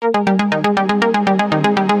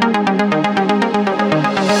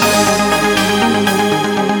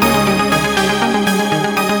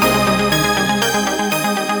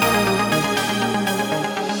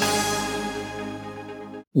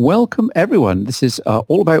Welcome, everyone. This is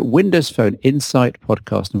All About Windows Phone Insight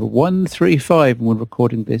podcast number 135, and we're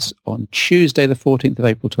recording this on Tuesday, the 14th of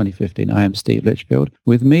April, 2015. I am Steve Litchfield.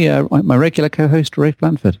 With me, my regular co-host, Rafe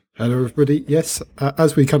Blanford. Hello, everybody. Yes,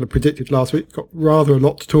 as we kind of predicted last week, got rather a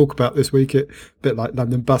lot to talk about this week. A bit like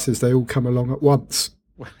London buses, they all come along at once.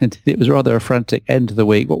 It was rather a frantic end of the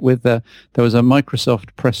week. What with there was a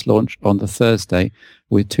Microsoft press launch on the Thursday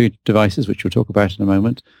with two devices, which we'll talk about in a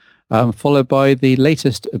moment. Followed by the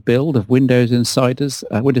latest build of Windows Insiders,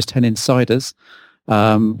 Windows 10 Insiders,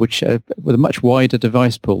 which with a much wider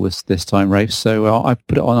device pool this time, Rafe. So I've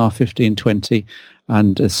put it on our 1520,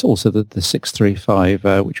 and it's also the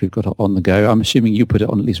 635, which we've got on the go. I'm assuming you put it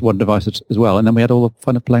on at least one device as well, and then we had all the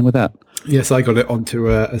fun of playing with that. Yes, I got it onto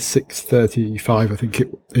a 635, I think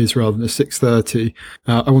it is, rather than a 630.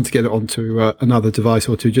 I want to get it onto another device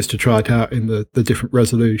or two just to try it out in the different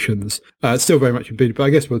resolutions. It's still very much in beta, but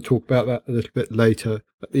I guess we'll talk about that a little bit later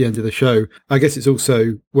at the end of the show. I guess it's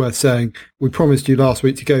also worth saying we promised you last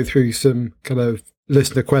week to go through some kind of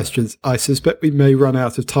listener questions. I suspect we may run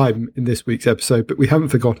out of time in this week's episode, but we haven't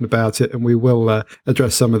forgotten about it, and we will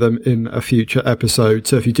address some of them in a future episode.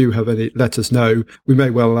 So if you do have any, let us know. We may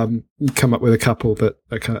well come up with a couple that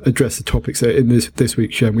kind of address the topics that in this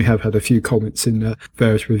week's show. And we have had a few comments in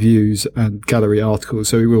various reviews and gallery articles,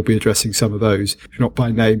 so we will be addressing some of those, not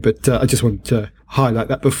by name, but I just wanted to highlight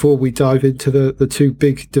that before we dive into the two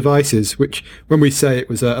big devices, which when we say it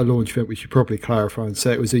was a launch event, we should probably clarify and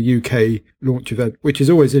say it was a UK launch event, which is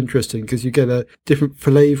always interesting because you get a different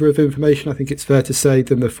flavour of information, I think it's fair to say,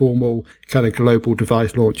 than the formal kind of global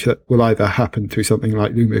device launch that will either happen through something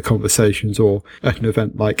like Lumia Conversations or at an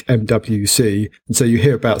event like MWC. And so you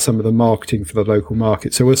hear about some of the marketing for the local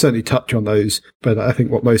market. So we'll certainly touch on those. But I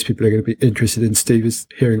think what most people are going to be interested in, Steve, is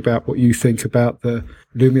hearing about what you think about the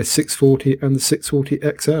Lumia 640 and the 640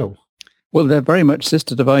 XL. Well, they're very much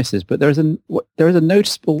sister devices, but there is a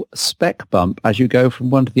noticeable spec bump as you go from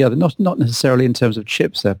one to the other. Not necessarily in terms of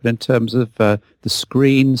chipset, but in terms of the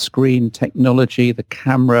screen technology, the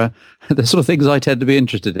camera, the sort of things I tend to be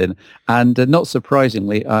interested in. And not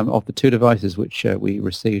surprisingly, of the two devices which we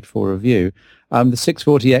received for review, the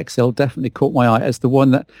 640 XL definitely caught my eye as the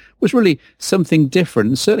one that was really something different,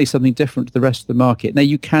 and certainly something different to the rest of the market. Now,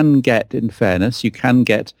 you can get, in fairness,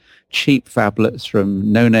 cheap phablets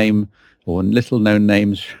from no-name or little-known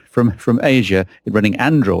names from Asia running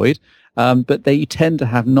Android, but they tend to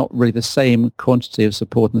have not really the same quantity of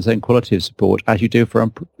support and the same quality of support as you do for,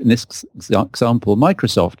 in this example,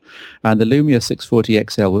 Microsoft. And the Lumia 640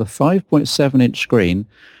 XL with a 5.7-inch screen,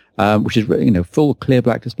 which is full clear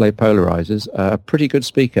black display polarizers, a pretty good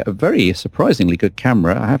speaker, a very surprisingly good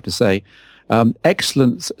camera, I have to say,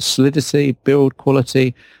 excellent solidity, build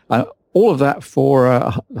quality. All of that for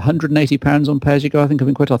 £180 on pay-as-you-go. I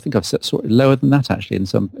think I've set sort of lower than that actually in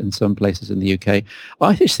some places in the UK.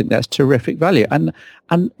 I just think that's terrific value and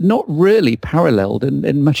not really paralleled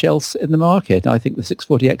in much else in the market. I think the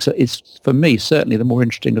 640 XL is, for me, certainly the more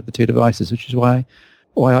interesting of the two devices, which is why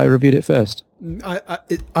I reviewed it first. I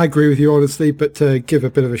agree with you, honestly, but to give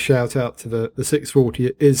a bit of a shout out to the 640,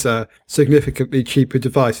 it is a significantly cheaper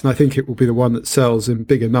device, and I think it will be the one that sells in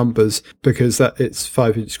bigger numbers because that its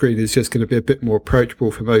 5-inch screen is just going to be a bit more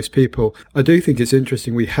approachable for most people. I do think it's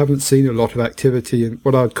interesting. We haven't seen a lot of activity in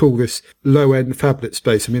what I'd call this low-end phablet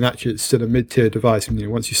space. I mean, actually, it's still a mid-tier device. I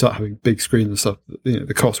mean, once you start having big screens and stuff,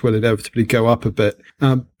 the cost will inevitably go up a bit.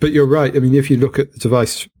 But you're right. I mean, if you look at the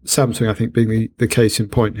device, Samsung, I think, being the case in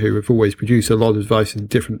point, who have always produced a lot of devices in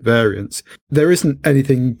different variants, there isn't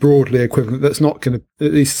anything broadly equivalent that's not going to,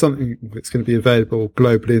 at least something that's going to be available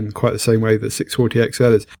globally in quite the same way that 640 XL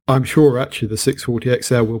is. I'm sure actually the 640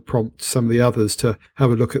 XL will prompt some of the others to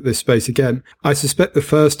have a look at this space again. I suspect the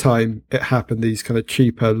first time it happened, these kind of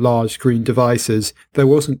cheaper large screen devices, there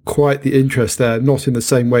wasn't quite the interest there, not in the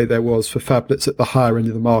same way there was for phablets at the higher end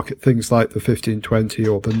of the market, things like the 1520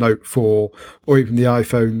 or the Note 4 or even the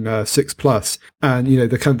iPhone 6 Plus. And,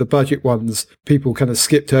 the kind of the budget ones, people kind of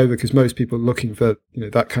skipped over because most people looking for,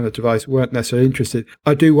 that kind of device weren't necessarily interested.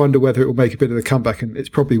 I do wonder whether it will make a bit of a comeback, and it's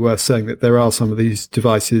probably worth saying that there are some of these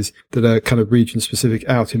devices that are kind of region specific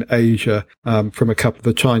out in Asia, from a couple of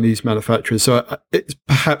the Chinese manufacturers. So it's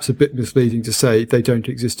perhaps a bit misleading to say they don't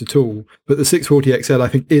exist at all. But the 640 XL, I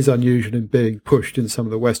think, is unusual in being pushed in some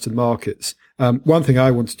of the Western markets. One thing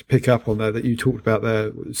I wanted to pick up on there that you talked about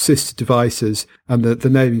there, sister devices and the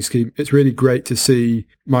naming scheme. It's really great to see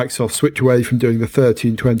Microsoft switch away from doing the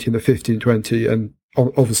 1320 and the 1520 and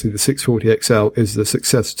obviously the 640 XL is the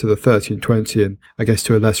successor to the 30 and 20, and I guess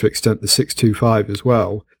to a lesser extent the 625 as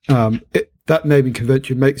well. That naming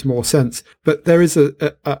convention makes more sense, but there is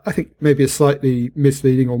I think maybe a slightly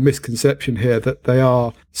misleading or misconception here that they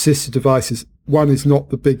are sister devices. One is not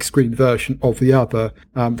the big screen version of the other.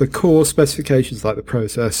 The core specifications like the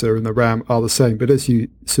processor and the RAM are the same, but as you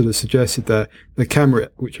sort of suggested there, the camera,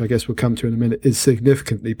 which I guess we'll come to in a minute, is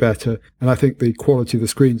significantly better, and I think the quality of the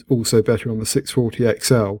screen's also better on the 640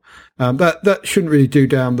 XL. That shouldn't really do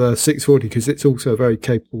down the 640 because it's also a very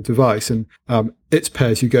capable device, and its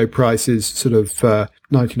pay-as-you-go price is sort of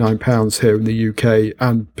 £99 here in the UK,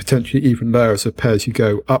 and potentially even lower as a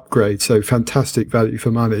pay-as-you-go upgrade. So fantastic value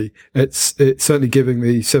for money. It's certainly giving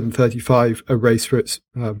the 735 a race for its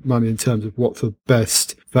money in terms of what's the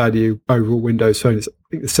best value overall Windows phone is.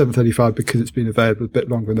 I think the 735, because it's been available a bit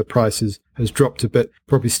longer and the price has dropped a bit,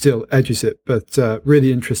 probably still edges it, but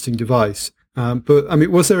really interesting device. But I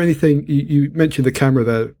mean, was there anything, you mentioned the camera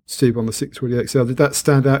there, Steve, on the 640 XL. Did that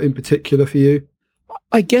stand out in particular for you?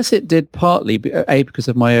 I guess it did partly, because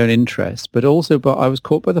of my own interest, but also I was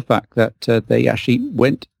caught by the fact that they actually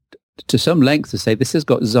went to some lengths to say this has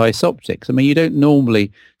got Zeiss optics. I mean, you don't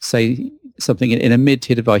normally say something in a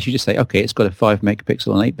mid-tier device. You just say, okay, it's got a 5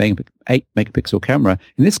 megapixel and 8 megapixel camera.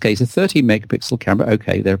 In this case, a 13 megapixel camera.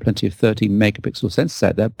 Okay, there are plenty of 13 megapixel sensors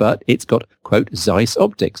out there, but it's got, quote, Zeiss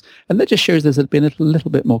optics. And that just shows there's been a little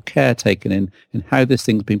bit more care taken in how this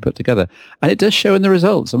thing's been put together. And it does show in the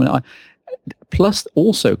results. I mean, plus,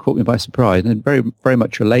 also caught me by surprise, and very, very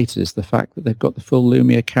much related, is the fact that they've got the full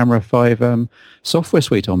Lumia Camera 5 software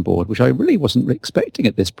suite on board, which I really wasn't expecting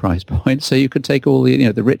at this price point. So you could take all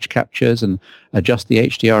the rich captures and adjust the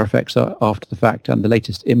HDR effects after the fact and the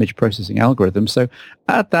latest image processing algorithm. So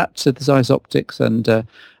add that to the Zeiss optics and a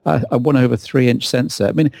 1/3-inch sensor.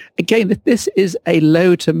 I mean, again, this is a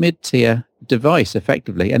low to mid-tier device,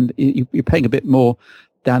 effectively, and you're paying a bit more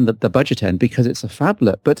than the budget end because it's a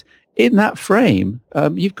phablet. But in that frame,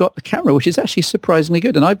 you've got the camera, which is actually surprisingly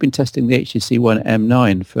good. And I've been testing the HTC One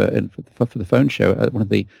M9 for the phone show at one of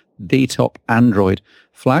the top Android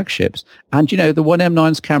flagships. And, the One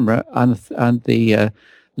M9's camera and the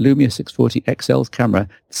Lumia 640 XL's camera,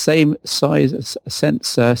 same size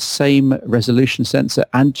sensor, same resolution sensor,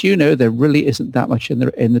 and there really isn't that much in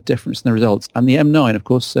the difference in the results. And the M9, of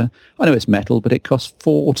course, I know it's metal, but it costs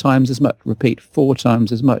 4 times as much. Repeat, 4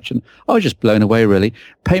 times as much. And I was just blown away, really.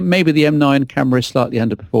 Maybe the M9 camera is slightly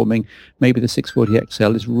underperforming. Maybe the 640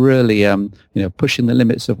 XL is really, pushing the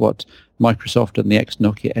limits of what Microsoft and the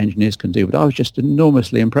ex-Nokia engineers can do, but I was just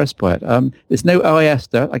enormously impressed by it. There's no OIS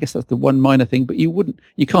there. I guess that's the one minor thing, but you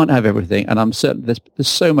can't have everything, and I'm certain there's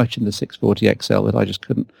so much in the 640 XL that I just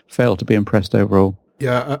couldn't fail to be impressed overall.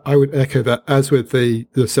 Yeah, I would echo that. As with the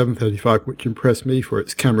 735, which impressed me for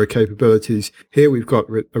its camera capabilities, here we've got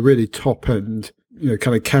a really top-end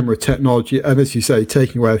kind of camera technology, and as you say,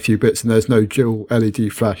 taking away a few bits, and there's no dual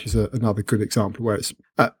LED flash is another good example where it's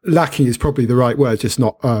lacking is probably the right word, just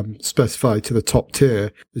not specified to the top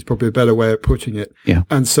tier is probably a better way of putting it. Yeah.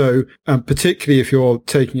 And so, particularly if you're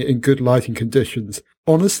taking it in good lighting conditions,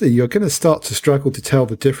 honestly, you're going to start to struggle to tell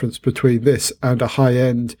the difference between this and a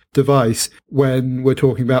high-end device when we're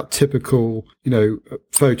talking about typical,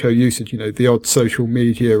 photo usage, the odd social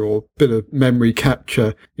media or bit of memory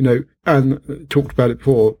capture, and talked about it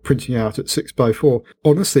before, printing out at 6x4.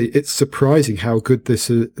 Honestly, it's surprising how good this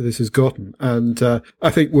has gotten. And I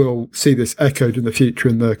think we'll see this echoed in the future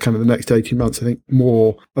in the kind of the next 18 months. I think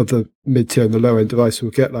more of the mid-tier and the low-end device will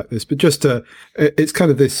get like this. But just it's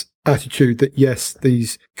kind of this attitude that, yes,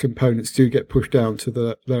 these components do get pushed down to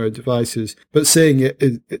the lower-end devices, but seeing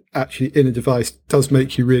it actually in a device does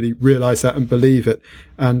make you really realize that and believe it.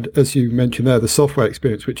 And as you mentioned there, the software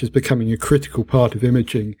experience, which is becoming a critical part of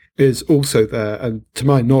imaging, is also there. And to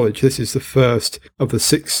my knowledge, this is the first of the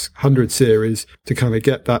 600 series to kind of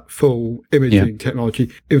get that full imaging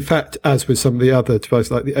technology. In fact, as with some of the other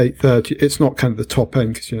devices like the 830, it's not kind of the top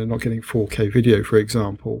end because you're not getting 4K video, for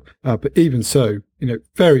example. But even so,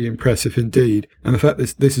 very impressive indeed. And the fact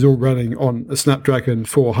that this is all running on a Snapdragon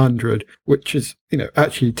 400, which is,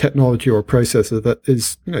 actually technology or a processor that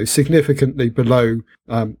is, significantly below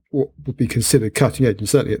what would be considered cutting edge, and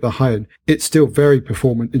certainly at the high end, it's still very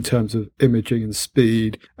performant in terms of imaging and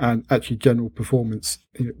speed and actually general performance.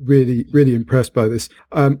 Really, really impressed by this.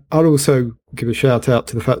 I'll also give a shout out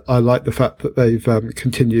to the fact I like the fact that they've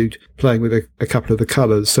continued playing with a couple of the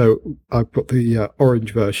colours. So I've got the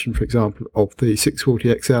orange version, for example, of the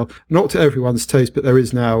 640 XL. Not to everyone's taste, but there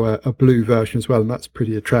is now a blue version as well, and that's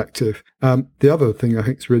pretty attractive. The other thing I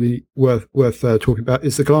think is really worth talking about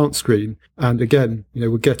is the glance screen. And again,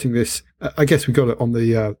 we're getting this. I guess we got it on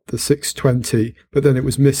the 620, but then it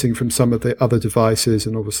was missing from some of the other devices,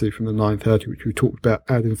 and obviously from the 930, which we talked about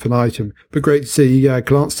ad infinitum. But great to see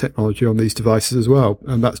glance technology on these devices as well,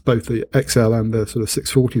 and that's both the XL and the sort of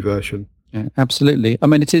 640 version. Yeah, absolutely. I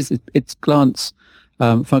mean, it's glance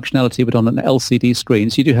functionality, but on an LCD screen.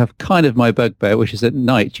 So you do have kind of my bugbear, which is at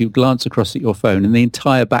night you glance across at your phone and the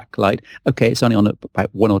entire backlight, okay, it's only on about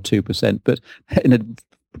 1 or 2%, but in a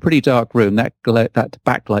pretty dark room, that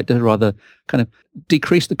backlight does rather kind of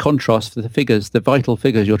decrease the contrast for the figures, the vital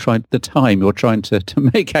figures the time you're trying to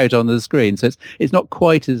make out on the screen. So it's not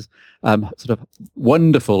quite as sort of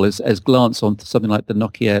wonderful as glance on something like the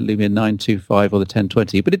Nokia Lumia 925 or the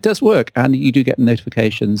 1020, but it does work, and you do get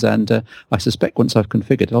notifications, and I suspect once I've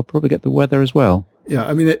configured, I'll probably get the weather as well. Yeah,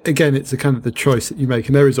 I mean, again, it's a kind of the choice that you make,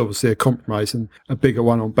 and there is obviously a compromise and a bigger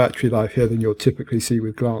one on battery life here than you'll typically see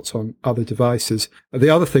with glance on other devices. The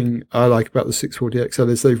other thing I like about the 640 XL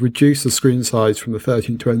is they've reduced the screen size from the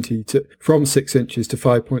 1320 from 6 inches to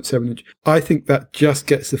 5.7 inch. I think that just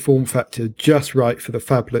gets the form factor just right for the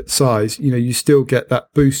phablet size. You still get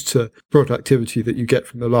that boost to productivity that you get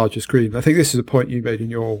from the larger screen. I think this is a point you made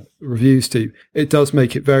in your review, Steve. It does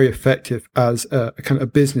make it very effective as a kind of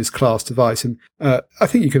a business class device, and I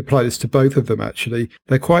think you could apply this to both of them, actually.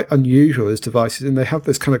 They're quite unusual as devices, and they have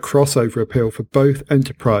this kind of crossover appeal for both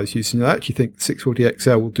enterprise use. And I actually think the 640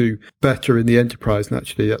 XL will do better in the enterprise, and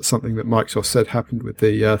actually that's something that Microsoft said happened with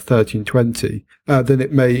the 1320, than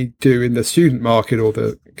it may do in the student market or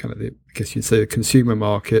the kind of I guess you'd say the consumer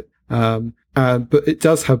market. But it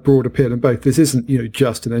does have broad appeal in both. This isn't,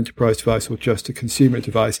 just an enterprise device or just a consumer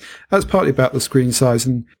device. That's partly about the screen size,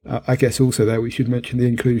 and I guess also there we should mention the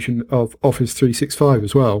inclusion of Office 365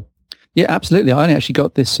 as well. Yeah, absolutely. I only actually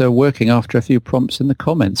got this working after a few prompts in the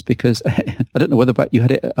comments, because I don't know whether you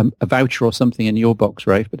had a voucher or something in your box,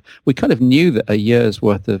 Rafe, but we kind of knew that a year's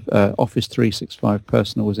worth of Office 365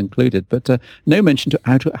 Personal was included, but no mention to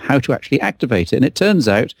how to actually activate it. And it turns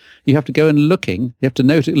out you have to go and you have to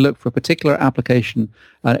look for a particular application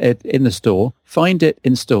in the store, find it,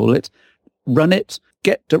 install it, run it,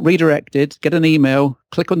 get redirected, get an email,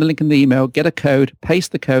 click on the link in the email, get a code,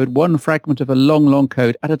 paste the code, one fragment of a long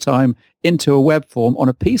code at a time into a web form on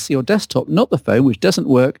a PC or desktop, not the phone, which doesn't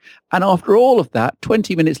work. And after all of that,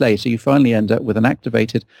 20 minutes later, you finally end up with an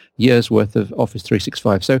activated year's worth of Office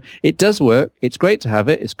 365. So it does work. It's great to have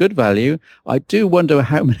it. It's good value. I do wonder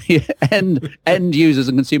how many end users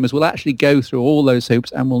and consumers will actually go through all those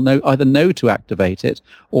hoops and will either know to activate it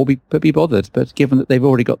or be bothered. But given that they've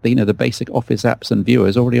already got the basic Office apps and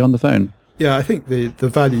viewers already on the phone. Yeah, I think the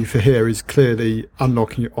value for here is clearly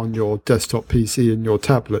unlocking it on your desktop PC and your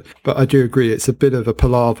tablet. But I do agree it's a bit of a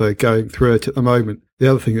palaver going through it at the moment. The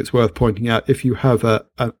other thing that's worth pointing out, if you have an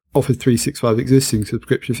Office 365 existing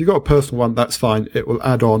subscription, if you've got a personal one, that's fine. It will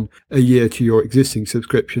add on a year to your existing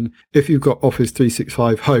subscription. If you've got Office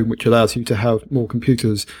 365 Home, which allows you to have more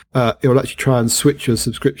computers, it will actually try and switch your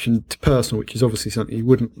subscription to personal, which is obviously something you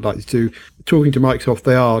wouldn't like to do. Talking to Microsoft,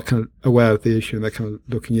 they are kind of aware of the issue and they're kind of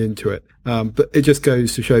looking into it. But it just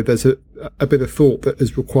goes to show there's a bit of thought that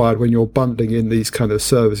is required when you're bundling in these kind of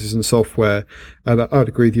services and software. And I'd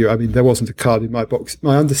agree with you. I mean, there wasn't a card in my box.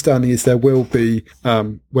 My understanding is there will be,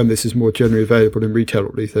 when this is more generally available in retail, or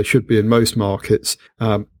at least there should be in most markets.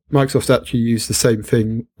 Microsoft actually used the same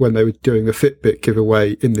thing when they were doing the Fitbit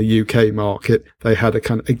giveaway in the UK market. They had a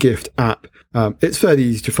kind of a gift app. It's fairly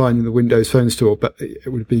easy to find in the Windows Phone Store, but it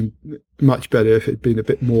would have been much better if it had been a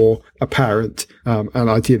bit more apparent. And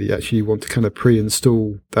ideally, actually, you want to kind of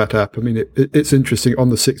pre-install that app. I mean, it's interesting. On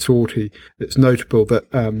the 640, it's notable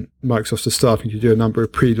that Microsoft is starting to do a number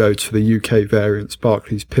of preloads for the UK variants,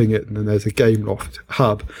 Barclays Ping It, and then there's a Gameloft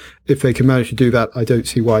hub. If they can manage to do that, I don't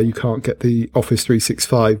see why you can't get the Office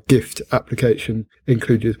 365 gift application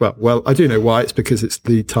included as well. Well, I do know why. It's because it's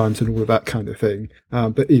lead times and all of that kind of thing.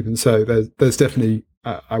 But even so, there's definitely,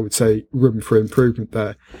 I would say, room for improvement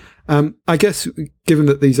there. I guess, given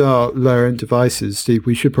that these are lower-end devices, Steve,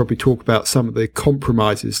 we should probably talk about some of the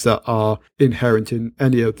compromises that are inherent in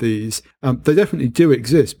any of these. They definitely do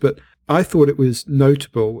exist, but I thought it was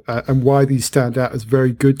notable, and why these stand out as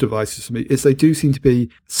very good devices for me, is they do seem to be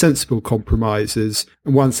sensible compromises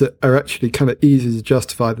and ones that are actually kind of easier to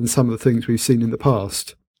justify than some of the things we've seen in the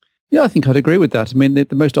past. Yeah, I think I'd agree with that. I mean, the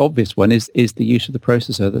most obvious one is the use of the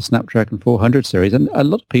processor, the Snapdragon 400 series. And a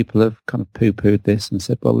lot of people have kind of poo-pooed this and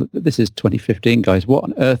said, well, this is 2015, guys. What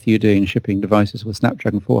on earth are you doing shipping devices with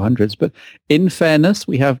Snapdragon 400s? But in fairness,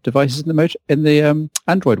 we have devices in the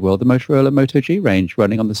Android world, the Motorola Moto G range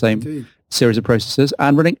running on the same series of processors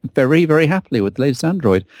and running very, very happily with the latest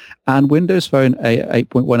Android. And Windows Phone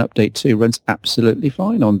 8.1 Update 2 runs absolutely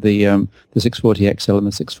fine on the 640 XL and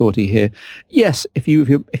the 640 here. Yes, if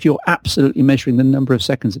you're absolutely measuring the number of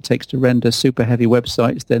seconds it takes to render super heavy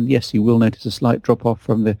websites, then yes, you will notice a slight drop off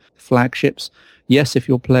from the flagships. Yes, if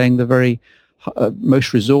you're playing the very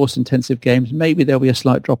most resource-intensive games, maybe there'll be a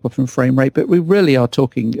slight drop-off in frame rate, but we really are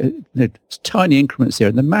talking tiny increments here,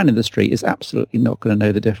 and the man in the street is absolutely not going to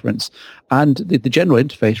know the difference. And the general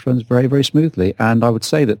interface runs very, very smoothly, and I would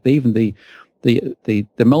say that even the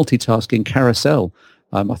multitasking carousel,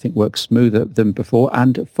 I think, works smoother than before,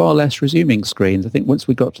 and far less resuming screens. I think once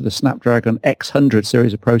we got to the Snapdragon X100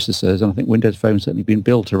 series of processors, and I think Windows Phone's certainly been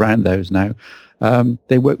built around those now,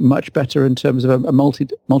 they work much better in terms of a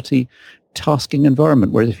multi-tasking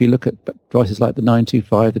environment. Whereas if you look at devices like the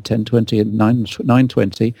 925, the 1020, and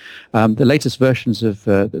 920, the latest versions of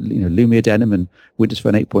Lumia Denim and Windows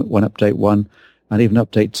Phone 8.1 Update 1, and even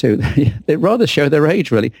Update 2, they rather show their age,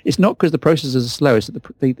 really. It's not because the processors are slow, it's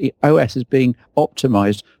that the OS is being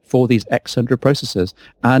optimized for these X100 processors.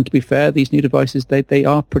 And to be fair, these new devices, they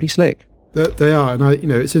are pretty slick. They are, and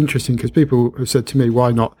it's interesting because people have said to me,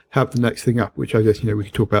 why not have the next thing up, which I guess, we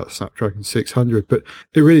could talk about the Snapdragon 600, but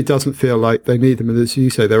it really doesn't feel like they need them. And as you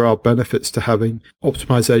say, there are benefits to having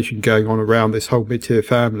optimization going on around this whole mid-tier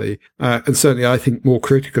family. And certainly I think more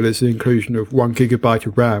critical is the inclusion of 1 gigabyte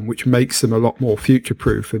of RAM, which makes them a lot more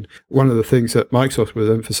future-proof. And one of the things that Microsoft was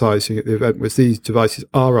emphasizing at the event was these devices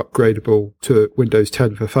are upgradable to Windows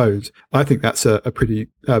 10 for phones. I think that's a pretty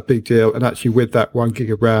big deal. And actually with that 1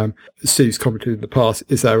 gig of RAM, Steve's commented in the past,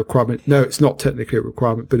 is that a requirement? No, it's not technically a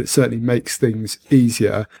requirement, but it certainly makes things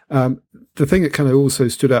easier. The thing that kind of also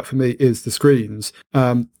stood out for me is the screens.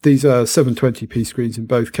 These are 720p screens in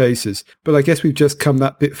both cases, but I guess we've just come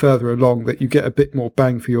that bit further along that you get a bit more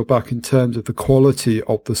bang for your buck in terms of the quality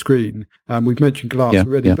of the screen. We've mentioned glass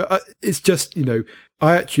already, but it's just,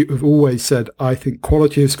 I actually have always said I think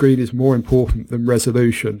quality of screen is more important than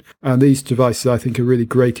resolution. And these devices, I think, are really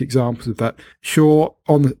great examples of that. Sure,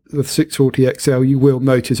 on the 640 XL, you will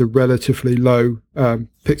notice a relatively low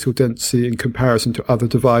pixel density in comparison to other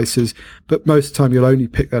devices. But most of the time, you'll only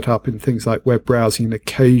pick that up in things like web browsing and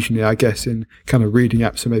occasionally, I guess, in kind of reading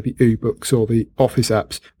apps, or maybe ebooks or the Office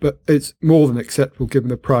apps. But it's more than acceptable given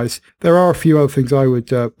the price. There are a few other things I would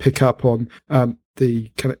pick up on. The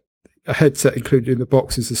kind of a headset included in the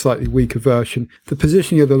box is a slightly weaker version. The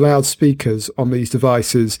positioning of the loudspeakers on these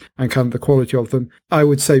devices and kind of the quality of them, I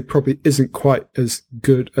would say probably isn't quite as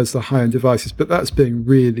good as the high-end devices, but that's being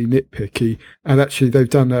really nitpicky. And actually they've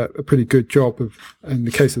done a pretty good job of, in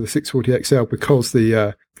the case of the 640 XL, because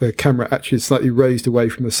the camera actually is slightly raised away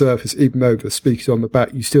from the surface, even though the speaker's on the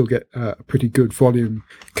back, you still get a pretty good volume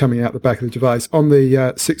coming out the back of the device. On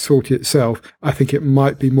the 640 itself, I think it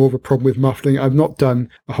might be more of a problem with muffling. I've not done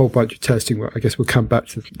a whole bunch of testing. Well, I guess we'll come back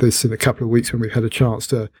to this in a couple of weeks when we've had a chance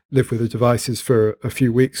to live with the devices for a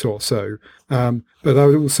few weeks or so. But I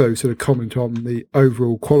would also sort of comment on the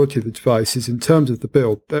overall quality of the devices in terms of the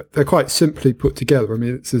build. They're quite simply put together. I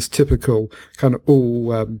mean, it's this typical kind of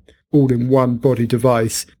all-in-one body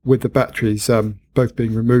device with the batteries both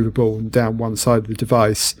being removable and down one side of the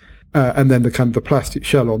device, and then the kind of the plastic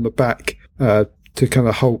shell on the back to kind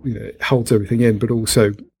of hold, it holds everything in, but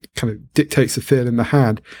also kind of dictates the feel in the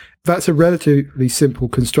hand. That's a relatively simple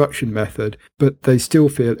construction method, but they still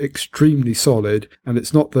feel extremely solid, and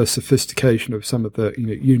it's not the sophistication of some of the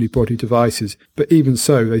unibody devices, but even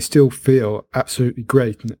so, they still feel absolutely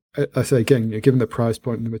great. And I say again, given the price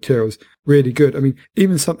point and the materials, really good. I mean,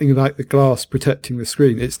 even something like the glass protecting the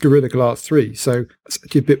screen, it's Gorilla Glass 3, so it's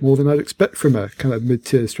actually a bit more than I'd expect from a kind of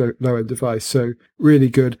mid-tier stroke low-end device, so really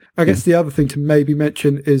good. I guess the other thing to maybe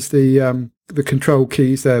mention is the control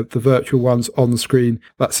keys. They're the virtual ones on the screen.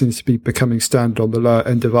 That seems to be becoming standard on the lower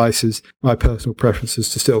end devices. My personal preference is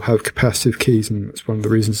to still have capacitive keys, and that's one of the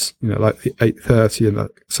reasons, like the 830 and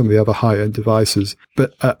some of the other high end devices.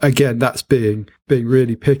 But again, that's being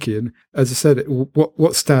really picky. And as I said,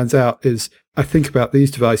 what stands out is, I think about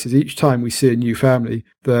these devices, each time we see a new family,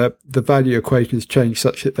 the value equation has changed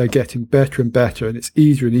such that they're getting better and better, and it's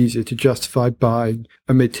easier and easier to justify buying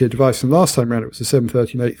a mid-tier device. And last time around, it was the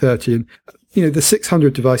 730 and 830, and the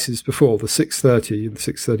 600 devices before, the 630 and the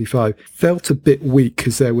 635, felt a bit weak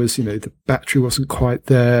because there was, the battery wasn't quite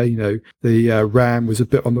there, the RAM was a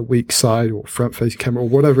bit on the weak side, or front-facing camera, or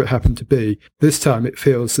whatever it happened to be. This time it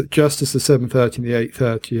feels that just as the 730 and the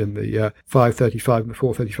 830 and the 535 and the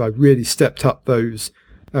 435 really stepped up those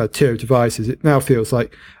tier of devices, it now feels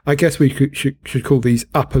like, I guess we should call these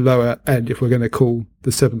upper lower end if we're going to call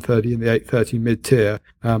the 730 and the 830 mid-tier.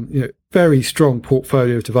 very strong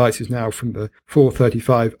portfolio of devices now from the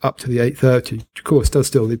 435 up to the 830, which of course does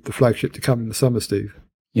still leave the flagship to come in the summer, Steve.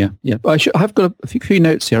 Yeah. But I've got a few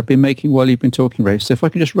notes here I've been making while you've been talking, Rafe. So if I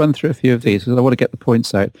can just run through a few of these, because I want to get the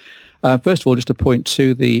points out. First of all, just a point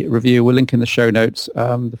to the review. We'll link in the show notes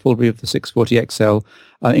the full review of the 640 XL,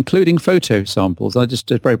 including photo samples. I just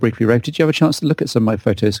very briefly, Rafe, did you have a chance to look at some of my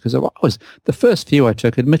photos? Because the first few I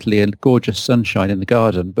took, admittedly, in gorgeous sunshine in the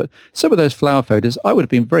garden, but some of those flower photos I would have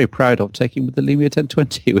been very proud of taking with the Lumia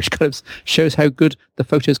 1020, which kind of shows how good the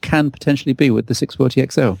photos can potentially be with the 640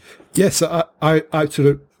 XL. Yes, I sort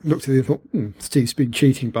of looked at it and thought, Steve's been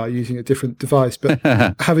cheating by using a different device. But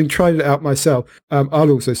having tried it out myself, I'll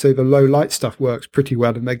also say the low light stuff works pretty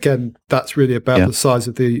well. And again, that's really about the size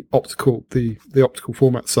of the optical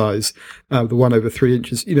format size, the 1/3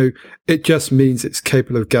 inches. It just means it's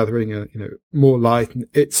capable of gathering more light, and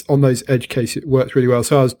it's on those edge cases. It works really well.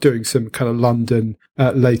 So I was doing some kind of London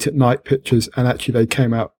late at night pictures, and actually they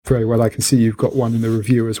came out very well. I can see you've got one in the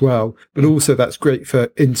review as well. But also that's great for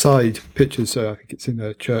inside pictures. So I think it's in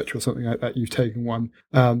a church or something like that. You've taken one.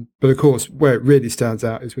 But of course, where it really stands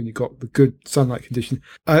out is when you've got the good sunlight condition.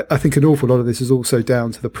 I think an awful lot of this is also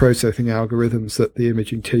down to the processing algorithms that the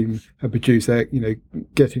imaging team have produced. They're,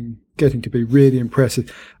 getting to be really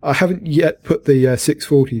impressive. I haven't yet put the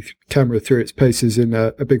 640 camera through its paces in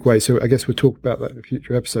a big way, so I guess we'll talk about that in a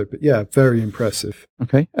future episode. But yeah, very impressive.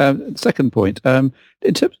 Okay. Second point, in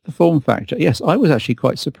terms of the form factor, yes, I was actually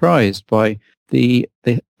quite surprised by the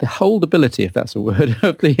holdability, if that's a word,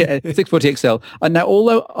 of the 640 XL. And now,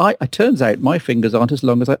 although it turns out my fingers aren't as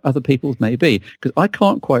long as other people's may be, because I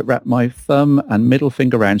can't quite wrap my thumb and middle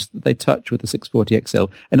finger around so that they touch with the 640 XL.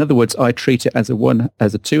 In other words, I treat it as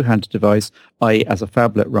a two-handed device, i.e. as a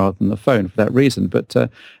phablet rather than the phone for that reason. But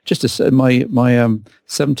just as my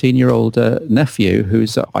 17-year-old nephew,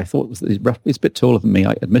 who's I thought was he's a bit taller than me,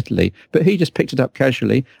 admittedly, but he just picked it up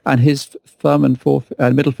casually, and his thumb and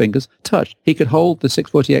middle fingers touched. He could hold the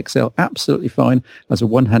 640 XL absolutely fine as a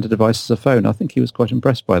one-handed device as a phone. I think he was quite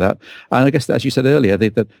impressed by that. And I guess, as you said earlier,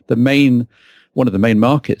 one of the main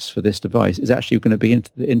markets for this device is actually going to be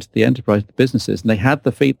into the enterprise businesses. And they had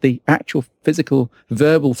the actual physical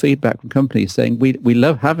verbal feedback from companies saying, we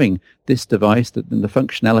love having this device, the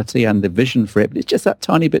functionality and the vision for it, but it's just that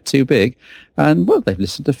tiny bit too big. And well, they've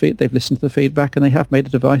listened to the feedback, and they have made a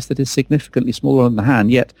device that is significantly smaller on the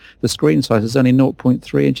hand, yet the screen size is only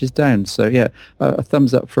 0.3 inches down. So yeah, a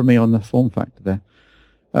thumbs up from me on the form factor there.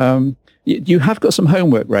 You have got some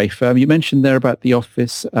homework, Rafe. You mentioned there about the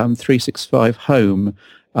Office 365 Home.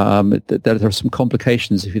 That there are some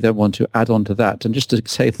complications if you don't want to add on to that. And just to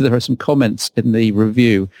say that there are some comments in the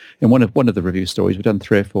review, in one of the review stories. We've done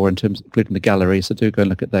 3 or 4 in terms, including the gallery, so do go and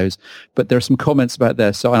look at those. But there are some comments about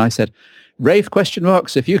there. So, and I said, Rafe, question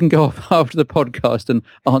marks, if you can go off after the podcast and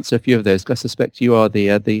answer a few of those, because I suspect you are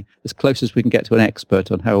the as close as we can get to an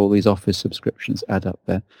expert on how all these Office subscriptions add up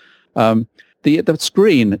there. The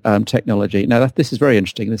screen technology. Now, this is very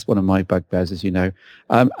interesting. This is one of my bugbears, as you know.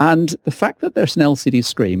 And the fact that there's an LCD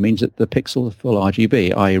screen means that the pixels are full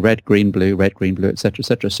RGB, i.e. red, green, blue, etc.,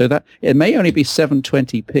 etc. So that it may only be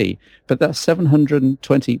 720p, but that's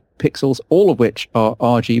 720 pixels, all of which are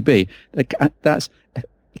RGB. That's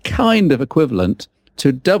kind of equivalent to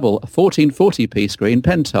double a 1440p screen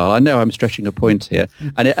pentile. I know I'm stretching a point here.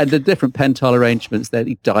 And the different pentile arrangements, they're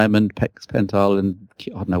the diamond, pentile, and I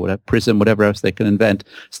don't know, whatever, prism, whatever else they can invent.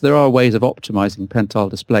 So there are ways of optimizing pentile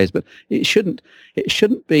displays, but it shouldn't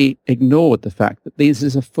be ignored, the fact that this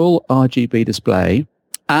is a full RGB display,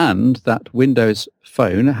 and that Windows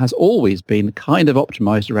Phone has always been kind of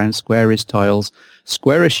optimized around squarish tiles,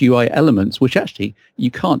 squarish UI elements, which actually you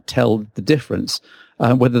can't tell the difference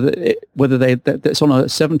whether it's on a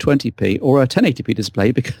 720p or a 1080p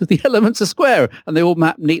display, because the elements are square and they all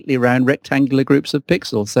map neatly around rectangular groups of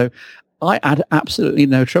pixels. So I had absolutely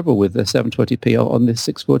no trouble with the 720p on this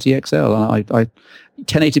 640 XL. And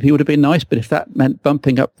 1080p would have been nice, but if that meant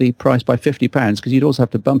bumping up the price by £50, because you'd also have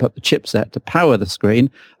to bump up the chipset to power the screen,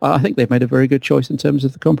 I think they've made a very good choice in terms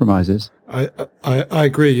of the compromises. I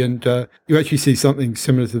agree, and you actually see something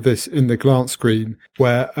similar to this in the glance screen,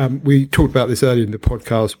 where we talked about this earlier in the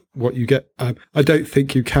podcast. What you get, I don't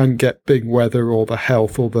think you can get Bing Weather or the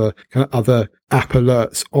health or the kind of other app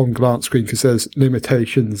alerts on glance screen, because there's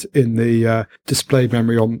limitations in the display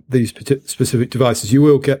memory on these specific devices. You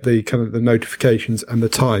will get the kind of the notifications and the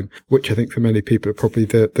time, which I think for many people are probably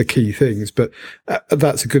the key things. But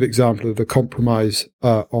that's a good example of the compromise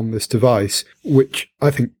on this device, which I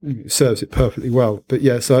think serves it perfectly well. But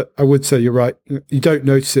yes, I would say you're right. You don't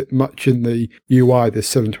notice it much in the UI,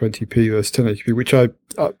 this 720p versus 1080p, which I've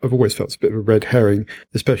always felt is a bit of a red herring,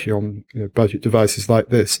 especially on budget devices like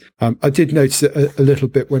this. I did notice it a little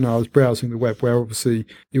bit when I was browsing the web, where obviously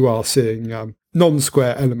you are seeing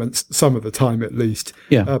non-square elements some of the time at least.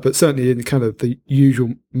 Yeah. But certainly in kind of the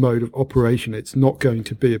usual mode of operation, it's not going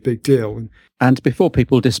to be a big deal. And before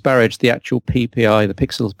people disparage the actual PPI, the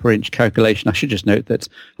pixels per inch calculation, I should just note that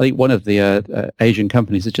I think one of the Asian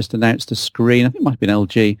companies has just announced a screen, I think it might have been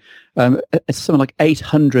LG, it's something like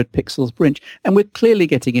 800 pixels per inch. And we're clearly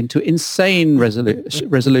getting into insane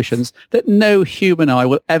resolutions that no human eye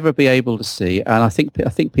will ever be able to see. And I think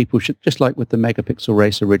people should, just like with the megapixel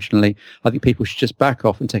race originally, I think people should just back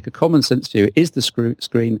off and take a common sense view. Is the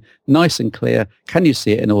screen nice and clear? Can you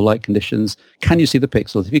see it in all light conditions? Can you see the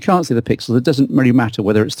pixels? If you can't see the pixels, it doesn't really matter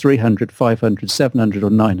whether it's 300, 500, 700 or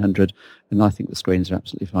 900. And I think the screens are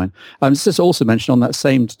absolutely fine. This is also mentioned on that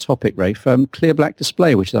same topic, Rafe, clear black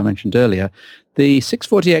display, which I mentioned earlier. The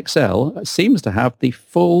 640 XL seems to have the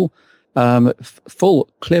full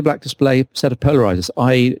clear black display set of polarizers,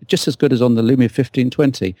 i.e. just as good as on the Lumia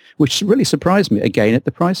 1520, which really surprised me again at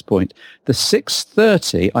the price point. The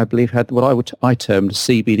 630, I believe, had what I termed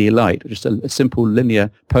CBD light, just a simple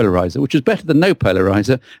linear polarizer, which was better than no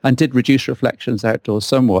polarizer and did reduce reflections outdoors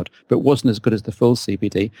somewhat, but wasn't as good as the full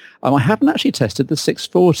CBD. I haven't actually tested the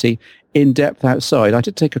 640 in depth outside. I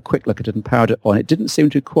did take a quick look at it and powered it on. It didn't seem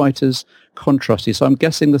to be quite as contrasty, so I'm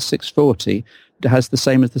guessing the 640 has the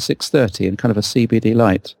same as the 630 and kind of a CBD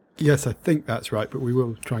light. Yes, I think that's right, but we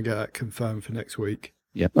will try and get that confirmed for next week.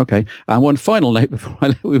 Yeah, okay. And one final note before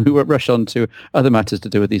we rush on to other matters to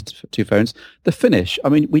do with these two phones. The finish. I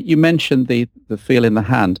mean, you mentioned the feel in the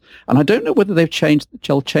hand, and I don't know whether they'll change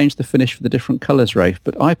the finish for the different colours, Rafe,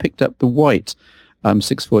 but I picked up the white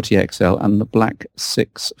 640 XL and the black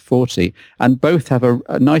 640, and both have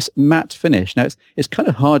a nice matte finish. Now, it's kind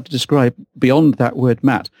of hard to describe beyond that word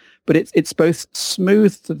matte, but it's both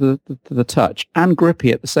smooth to the touch and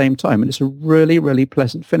grippy at the same time, and it's a really, really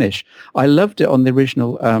pleasant finish. I loved it on the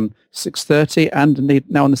original 630 and indeed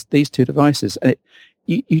now on these two devices, and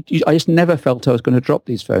I just never felt I was going to drop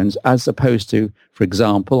these phones, as opposed to, for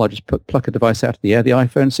example, I just pluck a device out of the air, the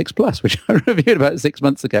iPhone 6 Plus, which I reviewed about 6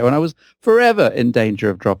 months ago, and I was forever in danger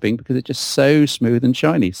of dropping because it's just so smooth and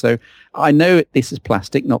shiny. So I know this is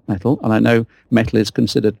plastic, not metal, and I know metal is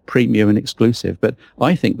considered premium and exclusive, but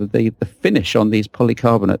I think that the finish on these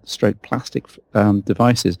polycarbonate stroke plastic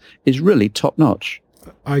devices is really top-notch.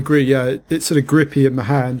 I agree, yeah. It's sort of grippy in the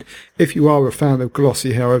hand. If you are a fan of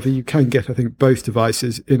glossy, however, you can get, I think, both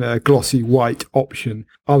devices in a glossy white option.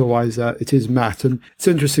 Otherwise, it is matte. And it's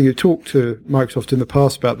interesting, you talked to Microsoft in the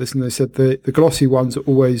past about this, and they said the glossy ones are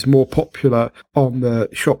always more popular on the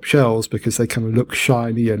shop shelves because they kind of look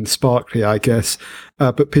shiny and sparkly, I guess.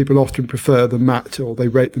 But people often prefer the matte, or they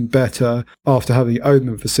rate them better after having owned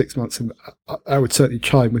them for 6 months. And I would certainly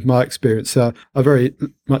chime with my experience. I very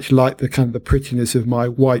much like the kind of the prettiness of my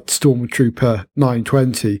white Stormtrooper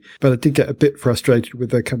 920, but I did get a bit frustrated with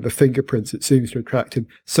the kind of the fingerprints it seems to attract. And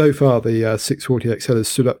so far, the 640 XL has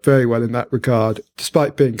stood up very well in that regard,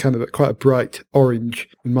 despite being kind of quite a bright orange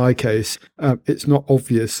in my case. It's not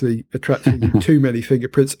obviously attracting too many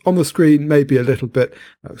fingerprints on the screen, maybe a little bit,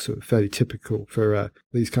 sort of fairly typical for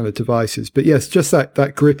these kind of devices. But yes, just that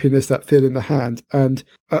grippiness, that feel in the hand. And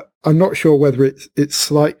I'm not sure whether it's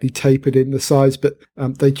slightly tapered in the size, but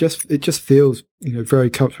it just feels very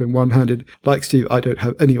comfortable in one-handed. Like Steve, I don't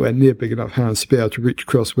have anywhere near big enough hands to be able to reach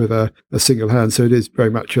across with a single hand, so it is very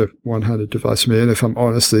much a one-handed device for me. And if I'm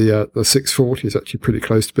honest, the 640 is actually pretty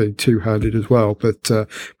close to being two-handed as well, but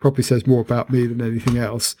probably says more about me than anything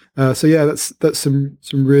else. So yeah, that's some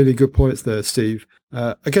really good points there, Steve.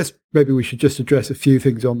 I guess maybe we should just address a few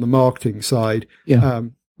things on the marketing side. Yeah.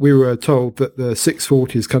 We were told that the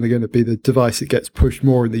 640 is kind of going to be the device that gets pushed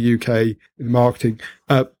more in the UK in marketing.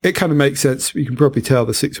 It kind of makes sense. You can probably tell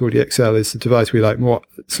the 640 XL is the device we like more.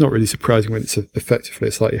 It's not really surprising when it's effectively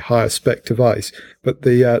a slightly higher spec device. But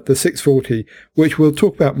the 640, which we'll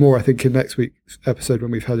talk about more, I think, in next week's episode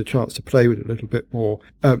when we've had a chance to play with it a little bit more,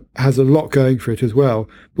 has a lot going for it as well.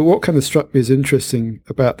 But what kind of struck me as interesting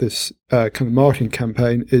about this kind of marketing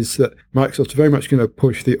campaign is that Microsoft are very much going to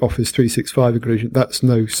push the Office 365 inclusion. That's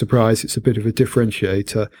no surprise. It's a bit of a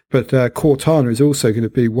differentiator. But Cortana is also going to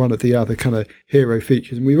be one of the other kind of hero features.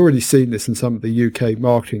 And we've already seen this in some of the UK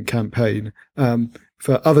marketing campaign.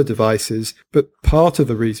 for other devices. But part of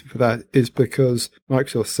the reason for that is because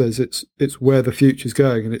Microsoft says it's where the future's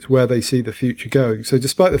going, and it's where they see the future going. So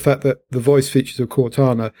despite the fact that the voice features of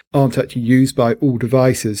Cortana aren't actually used by all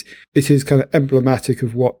devices, it is kind of emblematic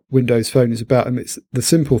of what Windows Phone is about. And it's the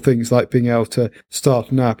simple things like being able to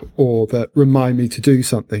start an app or that remind me to do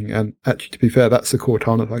something. And actually, to be fair, that's the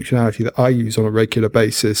Cortana functionality that I use on a regular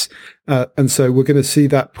basis. And so we're going to see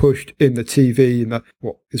that pushed in the TV, in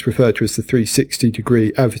what is referred to as the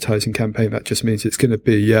 360-degree advertising campaign. That just means it's going to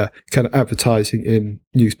be kind of advertising in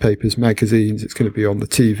newspapers, magazines. It's going to be on the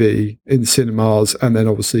TV, in cinemas, and then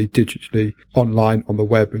obviously digitally online on the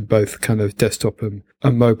web in both kind of desktop and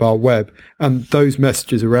mobile web. And those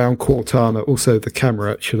messages around Cortana, also the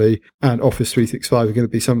camera actually, and Office 365 are going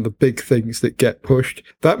to be some of the big things that get pushed.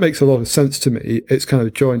 That makes a lot of sense to me. It's kind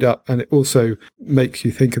of joined up, and it also makes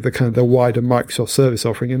you think of the kind of the wider Microsoft service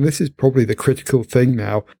offering. And this is probably the critical thing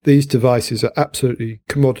now. These devices are absolutely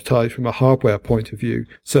commoditized from a hardware point of view.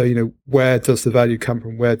 So, where does the value come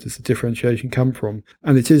from? Where does the differentiation come from?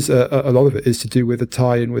 And it is a lot of it is to do with the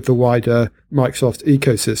tie-in with the wider Microsoft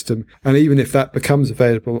ecosystem. And even if that becomes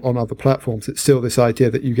available on other platforms, it's still this idea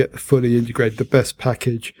that you get the fully integrated, the best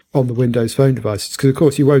package on the Windows Phone devices. Because of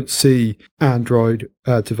course you won't see Android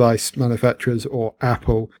device manufacturers or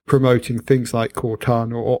Apple promoting things like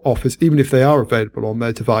Cortana or Office, even if they are available on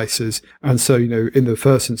their devices. And so, in the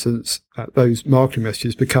first instance, those marketing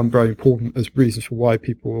messages become very important as reasons for why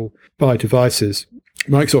people will buy devices.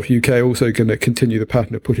 Microsoft UK also going to continue the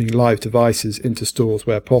pattern of putting live devices into stores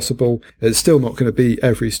where possible. It's still not going to be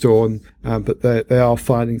every store, but they are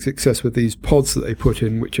finding success with these pods that they put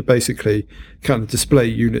in, which are basically kind of display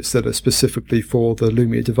units that are specifically for the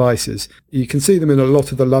Lumia devices. You can see them in a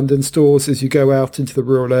lot of the London stores. As you go out into the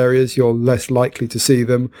rural areas, you're less likely to see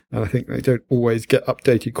them, and I think they don't always get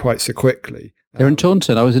updated quite so quickly. They're in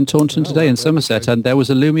Taunton. I was in Taunton today in Somerset, and there was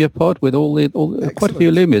a Lumia pod with quite a few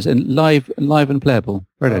Lumias and live and playable.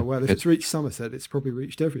 Oh, well, if it's reached Somerset, it's probably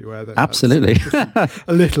reached everywhere. Then absolutely,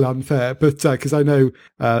 a little unfair, but because I know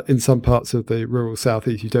in some parts of the rural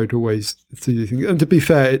southeast you don't always see these things. And to be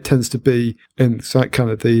fair, it tends to be in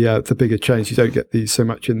kind of the bigger chains. You don't get these so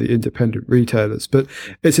much in the independent retailers. But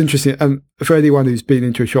it's interesting, and for anyone who's been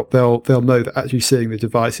into a shop, they'll know that actually seeing the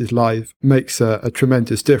devices live makes a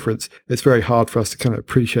tremendous difference. It's very hard for us to kind of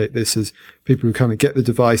appreciate this as people who kind of get the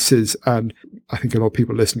devices, and I think a lot of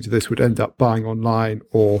people listening to this would end up buying online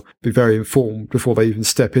or be very informed before they even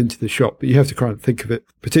step into the shop. But you have to kind of think of it,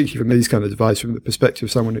 particularly from these kind of devices, from the perspective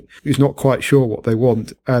of someone who's not quite sure what they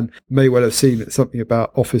want and may well have seen something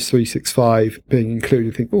about Office 365 being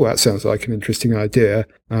included, think, oh, that sounds like an interesting idea.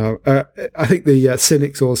 I think the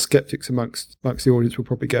cynics or skeptics amongst the audience will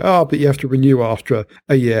probably go, but you have to renew after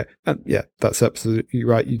a year. And yeah, that's absolutely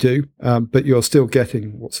right, you do. But you're still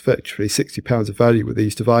getting what's effectively £60 of value with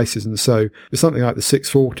these devices. And so with something like the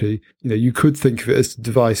 640, you could think of it as the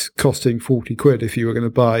device costing 40 quid if you were going to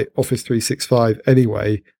buy Office 365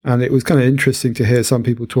 anyway. And it was kind of interesting to hear some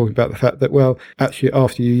people talking about the fact that, well, actually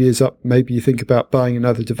after your year's up, maybe you think about buying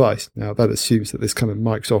another device. Now that assumes that this kind of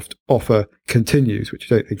Microsoft offer continues,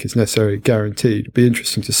 which I don't think is necessarily guaranteed. It'd be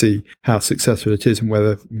interesting to see how successful it is and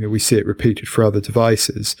whether we see it repeated for other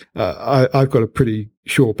devices. I've got a pretty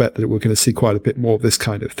sure bet that we're going to see quite a bit more of this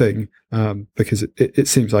kind of thing, because it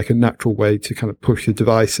seems like a natural way to kind of push the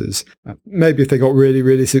devices. Maybe if they got really,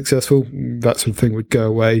 really successful, that sort of thing would go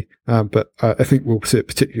away. But I think we'll see it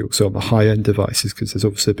particularly also on the high-end devices because there's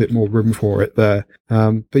obviously a bit more room for it there.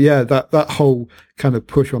 But yeah, that whole kind of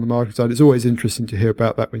push on the marketing side, it's always interesting to hear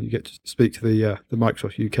about that when you get to speak to the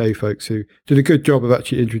Microsoft UK folks who did a good job of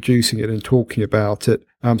actually introducing it and talking about it.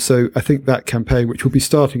 So I think that campaign, which will be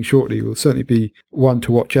starting shortly, will certainly be one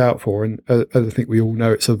to watch out for. And as I think we all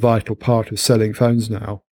know, it's a vital part of selling phones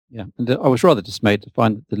now. Yeah, and I was rather dismayed to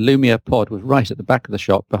find that the Lumia pod was right at the back of the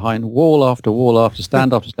shop, behind wall after wall after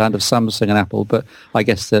stand after stand of Samsung and Apple. But I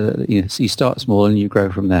guess you start small and you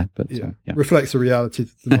grow from there. But yeah. Reflects the reality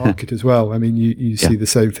of the market as well. I mean, you see the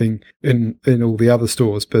same thing in all the other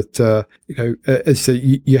stores, but as you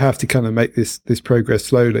say, you have to kind of make this progress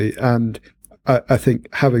slowly. And I think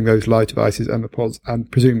having those live devices and the pods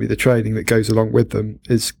and presumably the training that goes along with them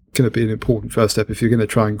is going to be an important first step if you're going to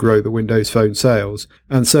try and grow the Windows Phone sales.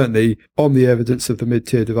 And certainly on the evidence of the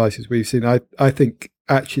mid-tier devices we've seen, I think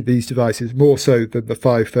actually these devices, more so than the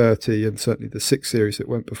 530 and certainly the 6 series that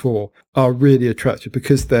went before, are really attractive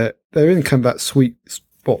because they're in kind of that sweet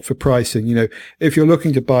spot for pricing. If you're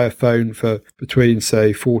looking to buy a phone for between,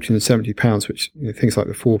 say, £40 and £70, which things like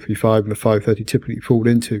the 435 and the 530 typically fall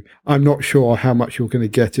into, I'm not sure how much you're going to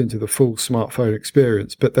get into the full smartphone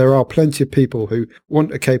experience, but there are plenty of people who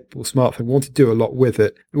want a capable smartphone, want to do a lot with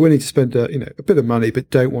it, are willing to spend a bit of money,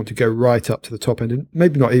 but don't want to go right up to the top end, and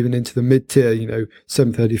maybe not even into the mid-tier,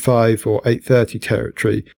 735 or 830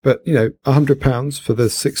 territory, but £100 for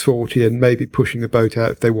the 640 and maybe pushing the boat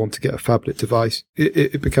out if they want to get a phablet device.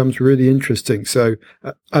 It becomes really interesting. So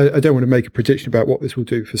I don't want to make a prediction about what this will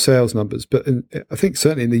do for sales numbers, but I think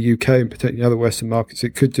certainly in the UK and potentially other Western markets,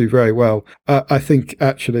 it could do very well. I think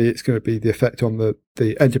actually it's going to be the effect on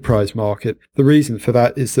the enterprise market. The reason for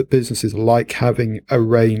that is that businesses like having a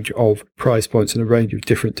range of price points and a range of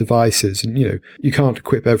different devices. And, you can't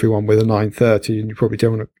equip everyone with a 930 and you probably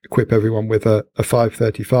don't want to equip everyone with a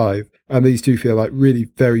 535. And these do feel like really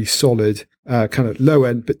very solid, kind of low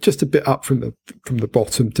end, but just a bit up from the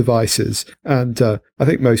bottom devices. And I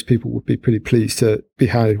think most people would be pretty pleased to be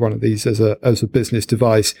handed one of these as a business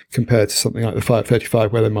device compared to something like the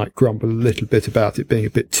 535, where they might grumble a little bit about it being a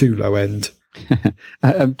bit too low end.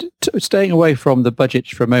 Staying away from the budget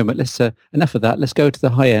for a moment, let's enough of that. Let's go to the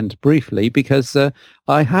high end briefly, because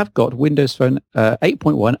I have got Windows Phone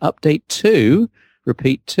 8.1 Update 2,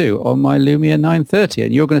 Repeat 2 on my Lumia 930,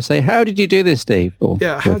 and you're going to say, how did you do this, Steve?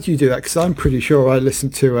 How do you do that? Because I'm pretty sure I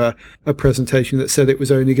listened to a presentation that said it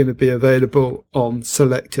was only going to be available on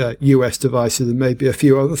select US devices and maybe a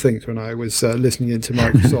few other things when I was listening into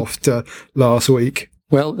Microsoft last week.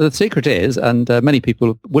 Well, the secret is, and many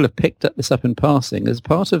people will have picked this up in passing, as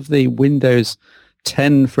part of the Windows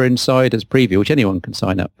 10 for Insiders preview, which anyone can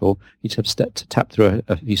sign up for. You just have to tap through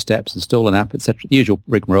a few steps, install an app, etc. The usual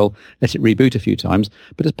rigmarole, let it reboot a few times.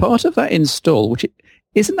 But as part of that install, which it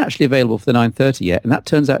isn't actually available for the 930 yet, and that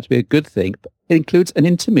turns out to be a good thing, but it includes an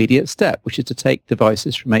intermediate step, which is to take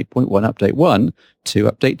devices from 8.1 Update 1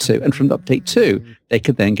 to Update 2. And from Update 2, they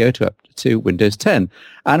could then go to Windows 10.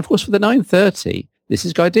 And of course, for the 930, this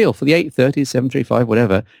is ideal. For the 830, 735,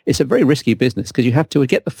 whatever, it's a very risky business because you have to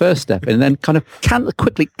get the first step in and then kind of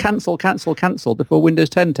quickly cancel before Windows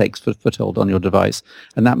 10 takes foothold on your device.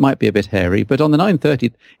 And that might be a bit hairy. But on the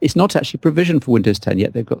 930, it's not actually provisioned for Windows 10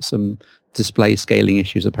 yet. They've got some display scaling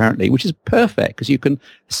issues, apparently, which is perfect because you can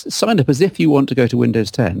sign up as if you want to go to Windows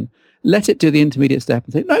 10, let it do the intermediate step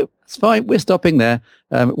and say, no, it's fine, we're stopping there.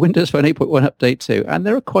 Windows Phone 8.1 Update 2. And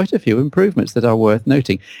there are quite a few improvements that are worth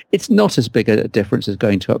noting. It's not as big a difference as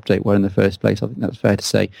going to Update 1 in the first place. I think that's fair to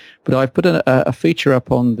say. But I've put a feature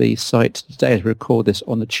up on the site today as we record this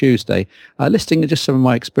on the Tuesday, listing just some of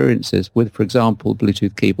my experiences with, for example,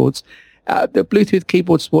 Bluetooth keyboards. The Bluetooth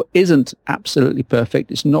keyboard support isn't absolutely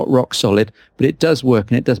perfect. It's not rock solid, but it does work,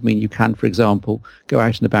 and it does mean you can, for example, go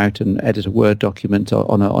out and about and edit a Word document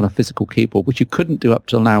on a physical keyboard, which you couldn't do up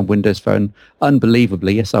till now on Windows Phone.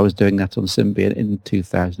 Unbelievably, yes, I was doing that on Symbian in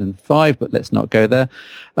 2005, but let's not go there.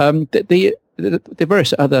 The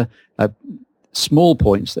various other small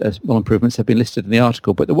points, small improvements have been listed in the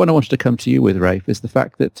article, but the one I wanted to come to you with, Rafe, is the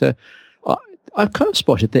fact that I've kind of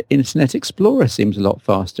spotted that Internet Explorer seems a lot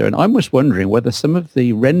faster, and I'm just wondering whether some of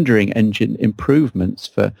the rendering engine improvements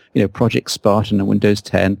for, Project Spartan and Windows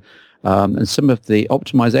 10 and some of the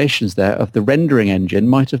optimizations there of the rendering engine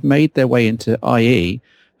might have made their way into IE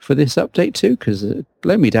for this update too, because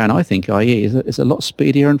blow me down, I think IE is a lot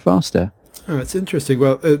speedier and faster. Oh, it's interesting.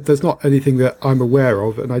 Well, there's not anything that I'm aware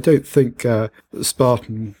of, and I don't think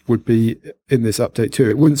Spartan would be in this update too.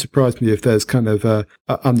 It wouldn't surprise me if there's kind of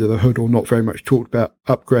under the hood or not very much talked about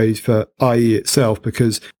upgrades for IE itself,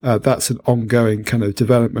 because that's an ongoing kind of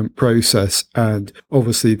development process. And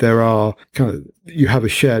obviously there are you have a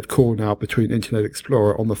shared core now between Internet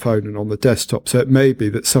Explorer on the phone and on the desktop. So it may be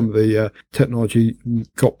that some of the technology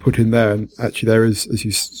got put in there, and actually there is, as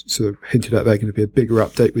you sort of hinted at, there going to be a bigger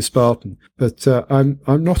update with Spartan. But I'm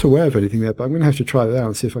not aware of anything there, but I'm going to have to try that out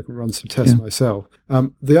and see if I can run some tests myself.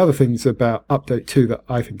 The other things about Update 2 that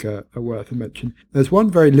I think are worth a mention, there's one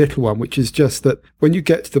very little one, which is just that when you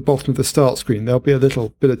get to the bottom of the start screen, there'll be a little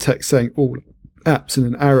bit of text saying all apps and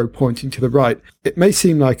an arrow pointing to the right. It may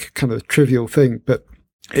seem like a kind of trivial thing, but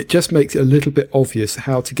it just makes it a little bit obvious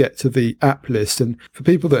how to get to the app list. And for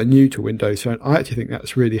people that are new to Windows Phone, I actually think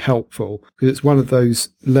that's really helpful, because it's one of those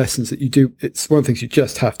lessons that you do. It's one of the things you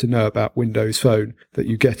just have to know about Windows Phone, that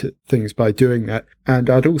you get at things by doing that. And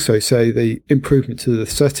I'd also say the improvement to the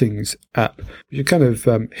settings app, which are kind of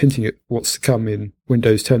hinting at what's to come in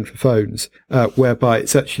Windows 10 for phones, whereby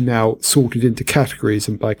it's actually now sorted into categories,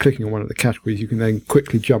 and by clicking on one of the categories you can then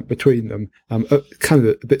quickly jump between them, kind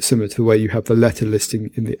of a bit similar to the way you have the letter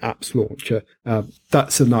listing in the apps launcher.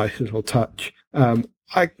 That's a nice little touch.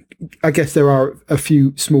 I guess there are a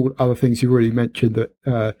few small other things you already mentioned,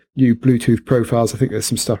 that new Bluetooth profiles. I think there's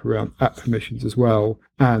some stuff around app permissions as well.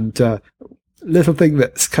 And little thing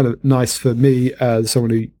that's kind of nice for me as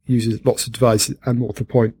someone who uses lots of devices and, more to the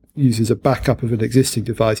point, uses a backup of an existing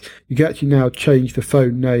device. You can actually now change the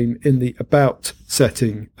phone name in the About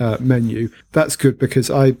setting menu. That's good because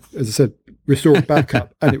as I said, restore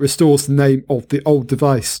backup and it restores the name of the old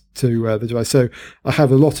device to the device. So I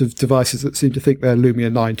have a lot of devices that seem to think they're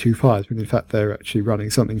Lumia 925s, when in fact they're actually running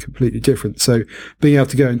something completely different. So being able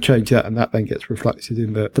to go and change that, and that then gets reflected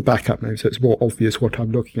in the backup name, so it's more obvious what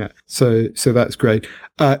I'm looking at. So that's great.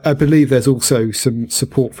 I believe there's also some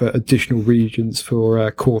support for additional regions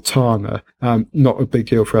for Cortana. Not a big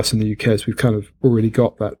deal for us in the UK, as we've kind of already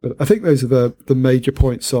got that. But I think those are the major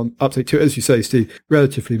points on update 2. As you say, Steve,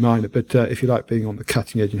 relatively minor, but if you like being on the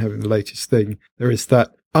cutting edge and having the latest thing, there is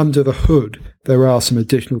that. Under the hood, there are some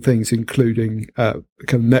additional things, including kind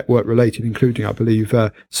of network related, including, I believe,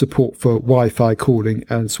 support for Wi-Fi calling,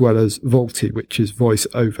 as well as VoLTE, which is voice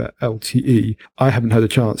over LTE. I haven't had a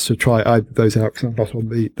chance to try either of those out because I'm not on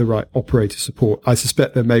the right operator support. I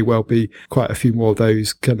suspect there may well be quite a few more of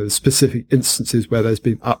those kind of specific instances where there's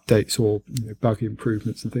been updates or bug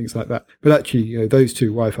improvements and things like that. But actually, those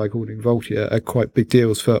two, Wi-Fi calling and VoLTE, are quite big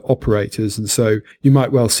deals for operators, and so you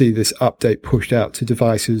might well see this update pushed out to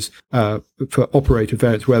devices for operator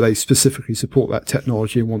variants where they specifically support that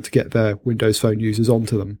technology and want to get their Windows Phone users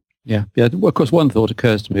onto them. Yeah. Well, of course, one thought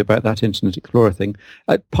occurs to me about that Internet Explorer thing.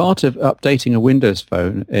 Part of updating a Windows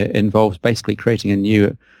Phone involves basically creating a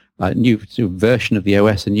new sort of version of the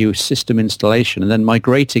OS, a new system installation, and then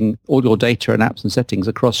migrating all your data and apps and settings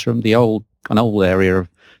across from the old area of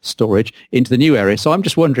storage into the new area. So I'm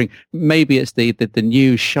just wondering, maybe it's the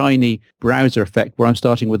new shiny browser effect where I'm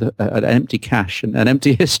starting with an empty cache and an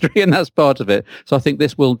empty history, and that's part of it. So I think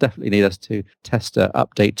this will definitely need us to test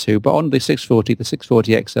update 2, but on the 640, the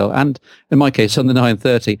 640 XL, and in my case on the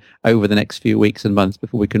 930 over the next few weeks and months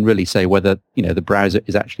before we can really say whether the browser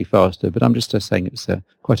is actually faster. But I'm just saying it's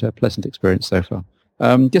quite a pleasant experience so far.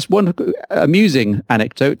 Just one amusing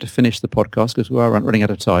anecdote to finish the podcast, because we are running out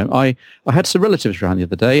of time. I had some relatives around the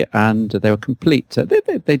other day, and they were complete.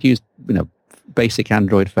 They'd used basic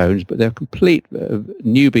Android phones, but they're complete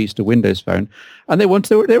newbies to Windows Phone, and they were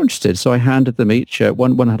interested. So I handed them each.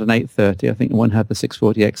 One had an 830, I think, and one had the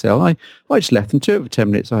 640 XL. I just left them to it for 10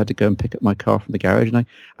 minutes. I had to go and pick up my car from the garage, and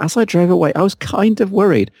as I drove away, I was kind of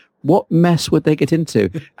worried. What mess would they get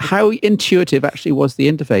into? How intuitive actually was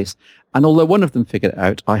the interface? And although one of them figured it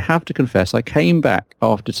out, I have to confess, I came back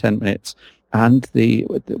after 10 minutes and there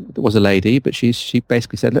was a lady, but she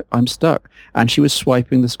basically said, "Look, I'm stuck." And she was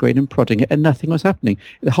swiping the screen and prodding it and nothing was happening.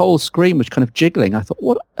 The whole screen was kind of jiggling. I thought,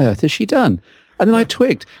 what on earth has she done? And then I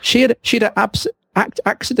twigged. She'd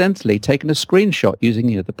accidentally taken a screenshot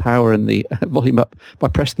using the power and the volume up by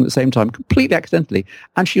pressing them at the same time, completely accidentally.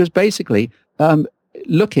 And she was basically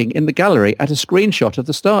looking in the gallery at a screenshot of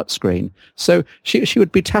the start screen. So she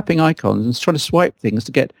would be tapping icons and trying to swipe things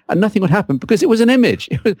and nothing would happen because it was an image.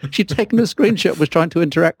 She'd taken the screenshot, was trying to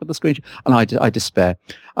interact with the screenshot, and I despair.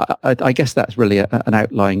 I guess that's really an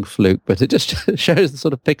outlying fluke, but it just shows the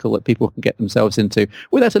sort of pickle that people can get themselves into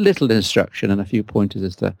without a little instruction and a few pointers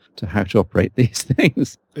as to how to operate these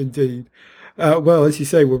things. Indeed. Well, as you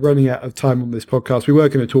say, we're running out of time on this podcast. We were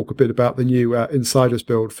going to talk a bit about the new Insiders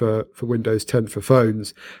build for Windows 10 for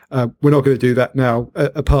phones. We're not going to do that now,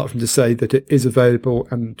 apart from to say that it is available,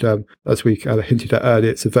 and as we kind of hinted at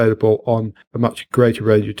earlier, it's available on a much greater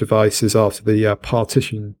range of devices after the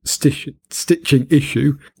partition stitching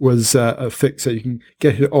issue was fixed. So you can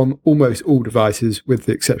get it on almost all devices, with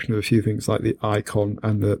the exception of a few things like the Icon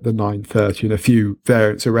and the 930 and a few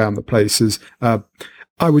variants around the places.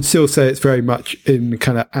 I would still say it's very much in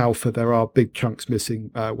kind of alpha. There are big chunks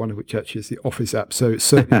missing, one of which actually is the Office app. So it's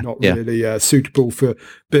certainly not really suitable for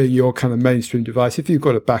being your kind of mainstream device. If you've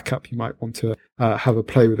got a backup, you might want to have a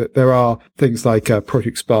play with it. There are things like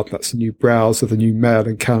Project Spartan, that's the new browser, the new mail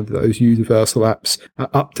and calendar, those universal apps,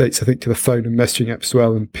 updates, I think, to the phone and messaging apps as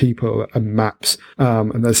well, and people and maps.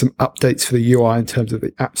 And there's some updates for the UI in terms of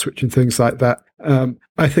the app switch and things like that.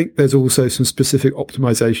 I think there's also some specific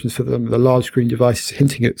optimizations for the large screen devices,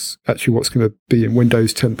 hinting at actually what's going to be in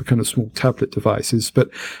Windows 10 for kind of small tablet devices. But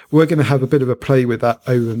we're going to have a bit of a play with that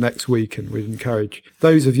over the next week, and we'd encourage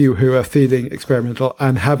those of you who are feeling experimental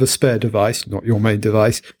and have a spare device, not your main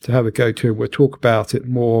device, to have a go to, and we'll talk about it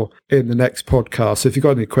more in the next podcast. So if you've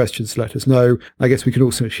got any questions, let us know. I guess we can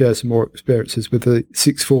also share some more experiences with the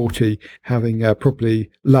 640, having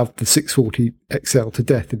probably loved the 640 Excel to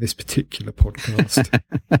death in this particular podcast.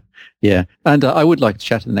 Yeah, and I would like to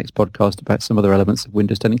chat in the next podcast about some other elements of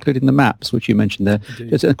Windows 10, including the maps, which you mentioned there.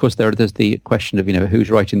 Just, of course, there's the question of, who's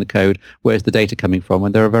writing the code, where's the data coming from,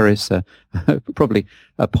 and there are various probably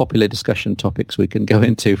popular discussion topics we can go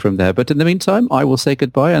into from there. But in the meantime, I will say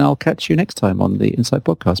goodbye, and I'll catch you next time on the Insight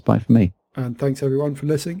podcast. Bye for me. And thanks, everyone, for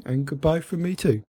listening, and goodbye from me too.